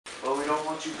don't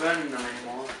want you burning them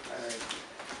anymore. Alright.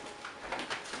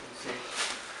 Let's see.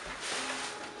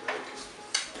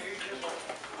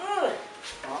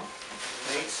 Mom?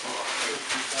 Wait.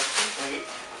 Wait.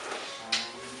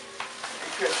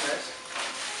 Merry Christmas.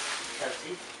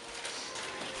 Kelsey.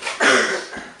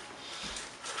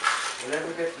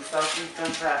 Whatever gets the stockings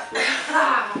done faster.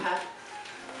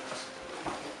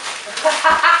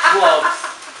 Gloves.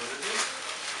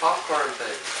 Popcorn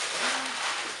thing.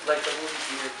 Like the movie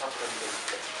theater popcorn thing.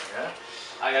 Yeah?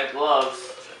 I got gloves.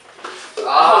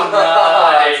 Oh,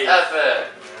 nice. That's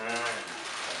epic.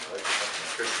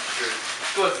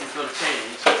 Of course it's gonna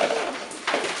change.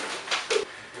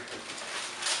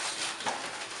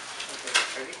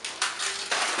 Ready?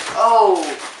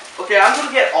 Oh! Okay, I'm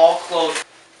gonna get all close.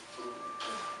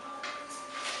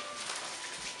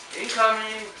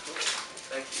 Incoming!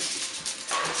 Thank you.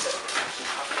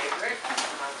 My favorite.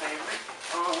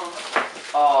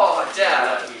 Oh,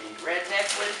 Dad. Redneck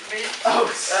with fish. Oh,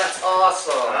 That's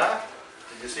awesome. Huh?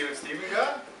 Did you see what Steven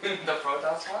got? The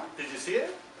Protoss one? Did you see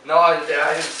it? No, I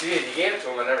didn't see it. You gave it to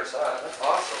him. I never saw it. That's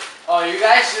awesome. Oh, you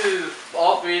guys should,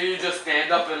 all three of you just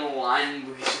stand up in a line.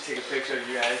 We should take a picture of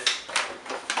you guys.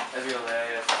 That'd be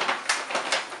hilarious.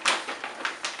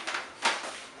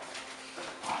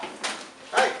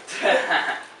 Hi.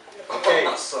 Okay.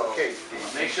 Awesome. Okay,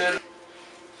 Steve. Make sure.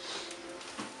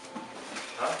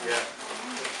 Huh? Yeah.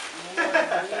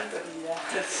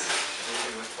 Yes.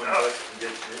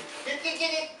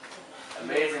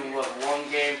 Amazing what one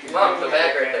game can Mom, do. the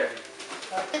bag right there.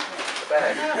 The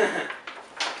bag.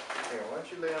 Here, why don't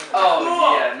you lay on the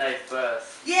Oh, yeah, nice burst.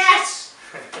 Yes!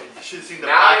 You should have seen the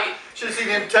Now back. Should have seen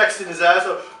him texting his ass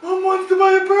off. Mom wants to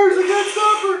buy a purse. I can't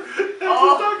stop her.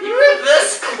 Oh, you were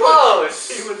this close.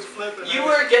 He was flipping. You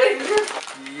were getting there.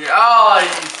 Yeah, oh,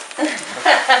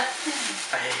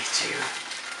 I hate you.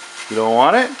 You don't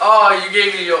want it? Oh, you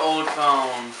gave me your old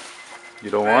phone. You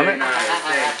don't Very want it? nice,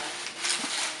 thanks.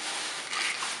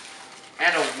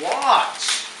 And a watch.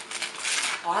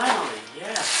 Finally,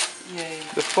 yes. Yay.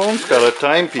 The phone's got a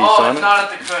timepiece Oh, on it's it. not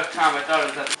at the correct time. I thought it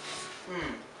was at the...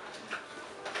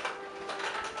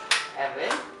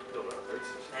 Evan?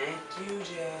 Thank you,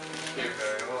 James. You're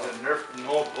very well. The Nerf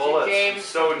no bullets. James.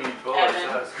 So need bullets. Evan.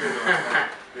 That's good.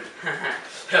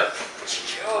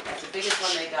 That's the biggest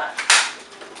one they got.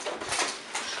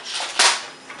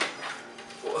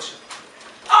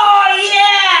 Oh,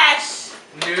 yes!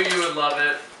 Knew you would love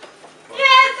it.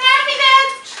 Yes,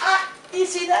 happiness! Do you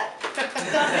see that?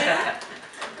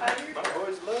 My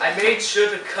boys love I made sure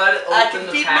to cut it open I can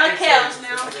the feed my package. cows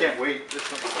now. I can't wait. This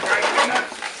one.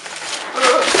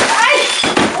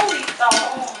 Holy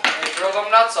oh. Hey, girl, them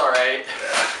nuts alright.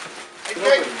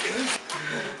 Okay.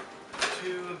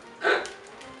 To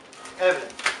Evan.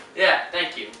 Yeah,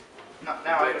 thank you. Now I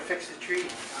gotta fix the tree.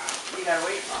 You gotta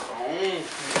wait.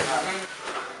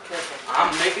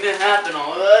 I'm making it happen,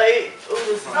 alright?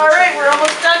 Alright, we're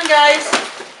almost done, guys.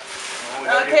 Oh, we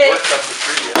don't Okay. even lift up the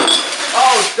tree yet.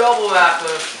 Oh, double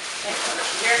wrapper.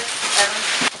 Here, Evan.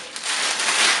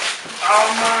 Oh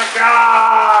my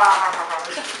god!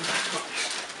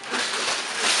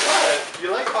 What?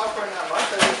 You like popcorn that much?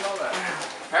 I didn't know that.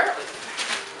 Apparently.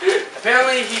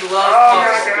 Apparently he loves Oh my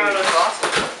popcorn. god, that's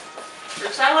awesome. For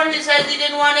someone who says he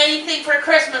didn't want anything for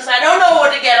Christmas, I don't know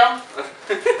what to get him.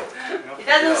 He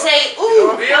doesn't say,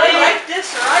 ooh, Really? I like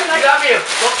this or I You like got me a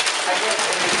book. I guess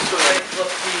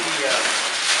Encyclopedia.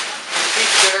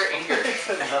 Peter Inger. It's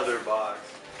another box.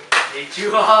 Hate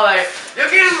you all. You're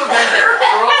getting the You're a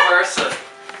cruel person.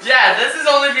 Yeah, this is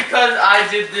only because I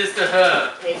did this to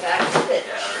her. Pay back the bitch.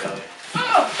 Yeah, really.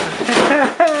 Oh.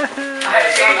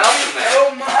 Hey, there's something else in there.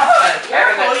 So much.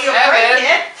 Careful, you'll Evan. break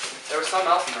it. There was something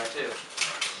else in there too.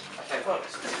 I think.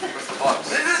 What's the box?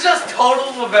 This is just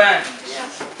total revenge.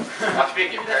 Yes. Watch me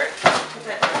give right? Put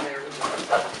that in there.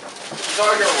 These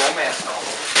are your romance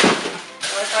novels.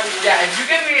 Oh, I thought he was- Yeah, if you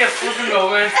give me a flipping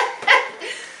moment.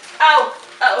 Ow!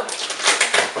 Oh.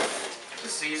 The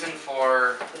season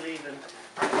for Leaving.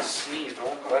 sneeze.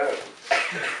 Don't go out.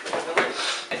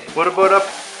 What about up?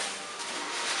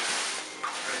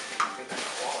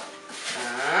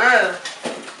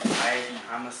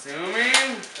 I'm assuming.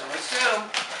 Don't assume.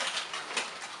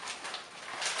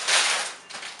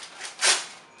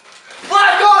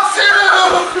 Black Ops 2!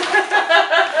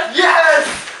 Yes!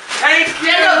 Thank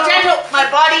you! Gentle, my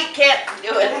body can't do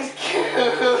it.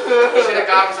 You should have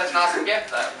gotten such an awesome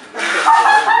gift then.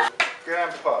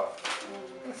 Grandpa.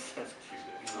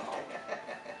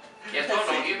 Yes,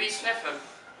 don't you be sniffing.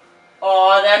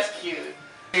 Oh, that's cute.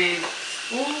 We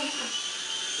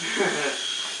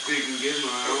can get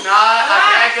mine. No,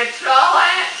 I can't control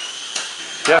it.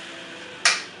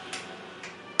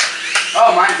 Oh,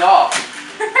 Oh, mine's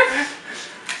off.